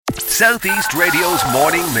Southeast Radio's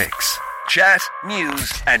morning mix. Chat,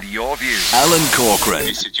 news, and your views. Alan Corcoran.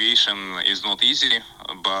 The situation is not easy,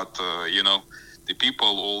 but, the people,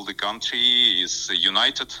 all the country is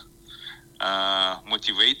united,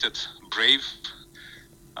 motivated, brave.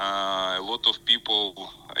 A lot of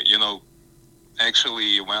people,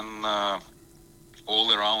 actually when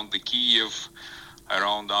all around the Kiev,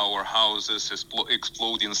 around our houses,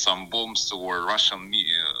 exploding some bombs or Russian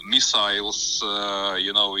missiles,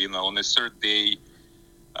 on a third day,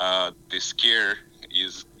 the scare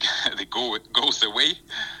is goes away.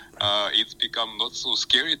 It's become not so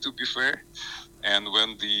scary, to be fair. And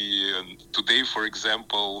when today, for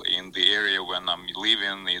example, in the area when I'm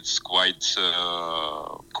living, it's quite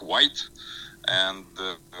quiet, and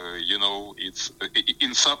it's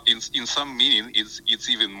in some meaning it's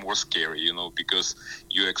even more scary, because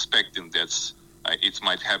you're expecting that it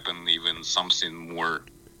might happen even something more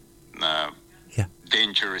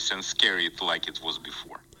dangerous and scary like it was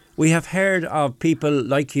before. We have heard of people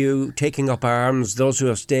like you taking up arms, those who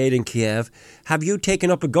have stayed in Kiev. Have you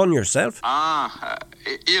taken up a gun yourself? I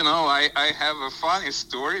have a funny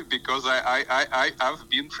story because I've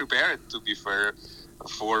been prepared, to be fair,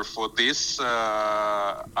 for this.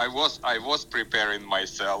 I was preparing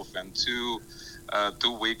myself, and two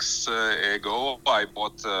weeks ago I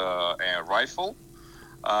bought a rifle.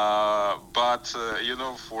 But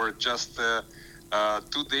for just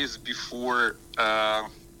 2 days before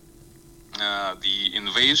the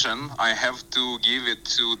invasion, I have to give it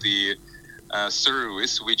to the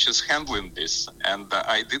service which is handling this, and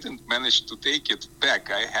I didn't manage to take it back.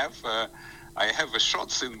 I have a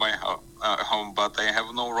shots in my home, but I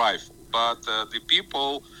have no rifle. But the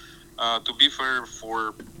people, to be fair,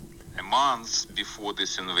 for a month before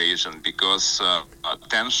this invasion, because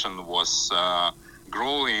tension was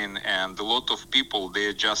growing, and a lot of people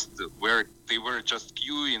they were just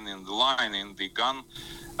queuing in the line in the gun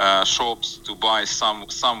shops to buy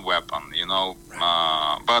some weapon,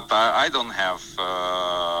 but I don't have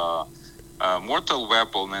a mortal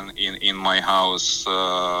weapon in my house,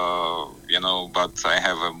 but I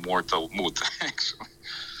have a mortal mood. Actually.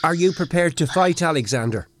 Are you prepared to fight,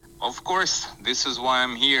 Alexander? Of course, this is why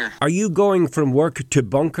I'm here. Are you going from work to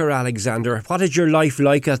bunker, Alexander? What is your life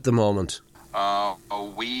like at the moment?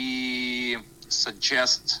 We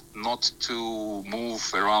suggest not to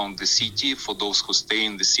move around the city for those who stay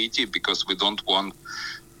in the city, because we don't want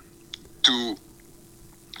to,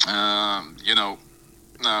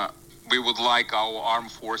 we would like our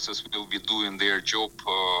armed forces will be doing their job,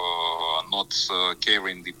 not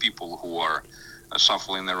carrying the people who are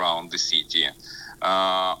shuffling around the city.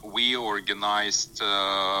 We organized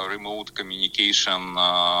remote communication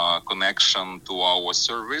connection to our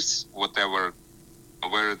service, wherever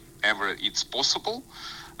it's possible.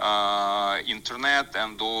 Internet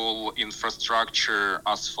and all infrastructure,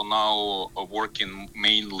 as for now, are working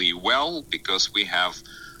mainly well, because we have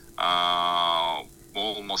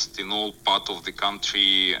almost in all part of the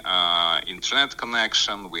country internet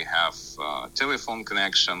connection, we have telephone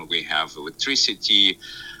connection, we have electricity.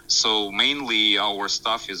 So mainly our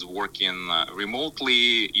staff is working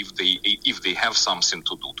remotely if they have something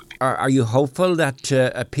to do. Are you hopeful that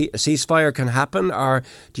a ceasefire can happen, or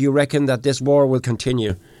do you reckon that this war will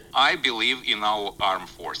continue? I believe in our armed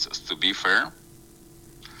forces, to be fair.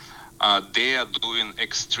 They are doing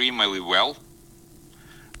extremely well.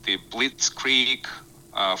 The blitzkrieg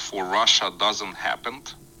for Russia doesn't happen.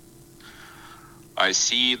 I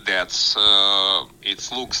see that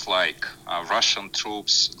it looks like Russian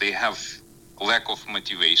troops, they have lack of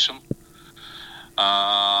motivation,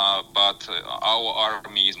 but our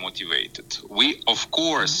army is motivated. We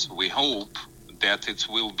hope that it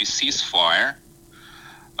will be ceasefire,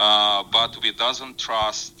 but we doesn't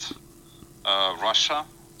trust Russia,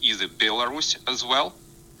 either Belarus as well,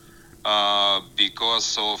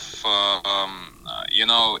 because of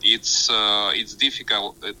it's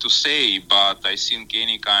difficult to say, but I think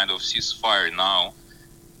any kind of ceasefire now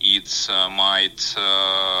it might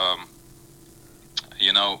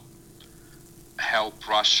help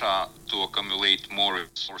Russia to accumulate more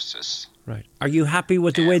resources. Right. Are you happy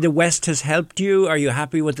with the way the West has helped you? Are you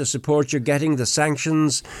happy with the support you're getting, the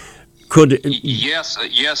sanctions?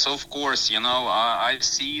 Yes, of course. I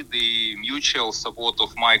see the mutual support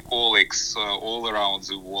of my colleagues all around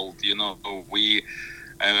the world. We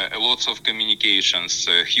lots of communications,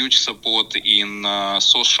 huge support in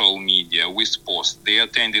social media with posts. They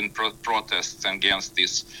attending protests against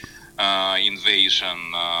this invasion.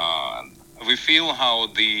 We feel how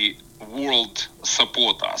the world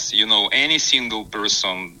support us. Any single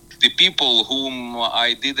person, the people whom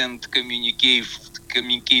I didn't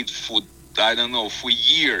communicate for I don't know, for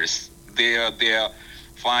years. They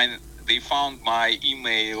found my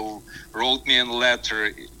email, wrote me a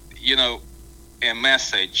letter, a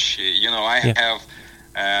message. I have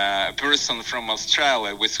a person from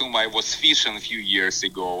Australia with whom I was fishing a few years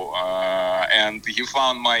ago, and he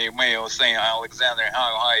found my email saying, "Alexander,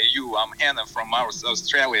 how are you? I'm Hannah from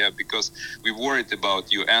Australia because we worried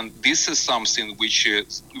about you." And this is something which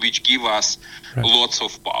give us lots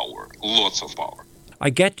of power. I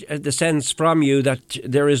get the sense from you that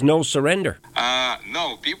there is no surrender.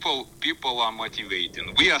 No, people are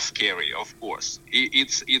motivating. We are scary, of course.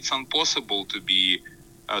 It's impossible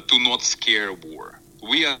to not scare war.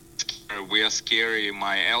 We are scary.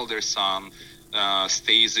 My elder son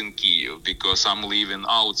stays in Kyiv because I'm living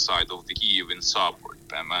outside of the Kyiv in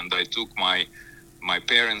suburb, and I took my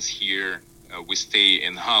parents here. We stay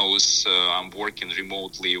in house. I'm working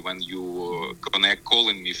remotely. When you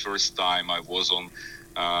calling me first time, I was on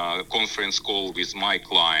conference call with my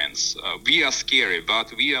clients. We are scary,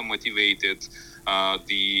 but we are motivated.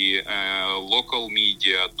 The local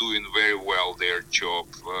media doing very well their job.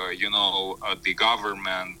 The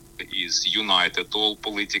government is united. All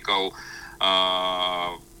political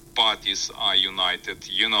parties are united.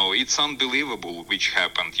 It's unbelievable which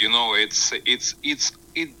happened.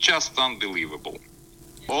 It's just unbelievable.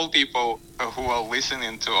 All people who are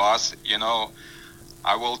listening to us,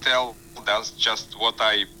 I will tell that's just what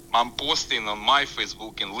I'm posting on my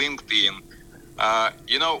Facebook and LinkedIn.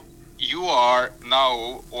 You are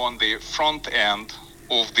now on the front end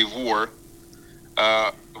of the war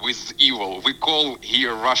with evil. We call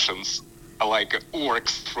here Russians like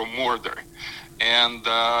orcs from Mordor. And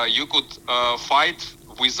you could fight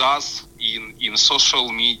with us in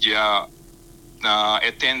social media,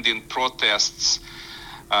 attending protests,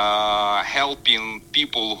 helping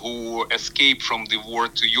people who escape from the war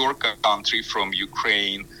to your country from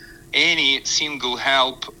Ukraine. Any single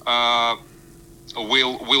help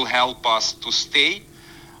will help us to stay.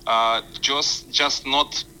 Just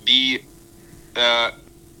not be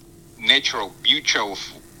natural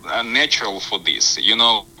for this,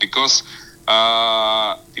 because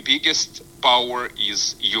the biggest power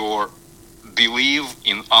is your belief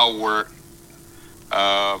in our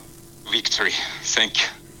victory. Thank you.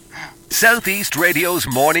 Southeast Radio's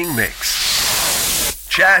morning mix.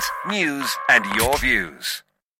 Chat, news, and your views.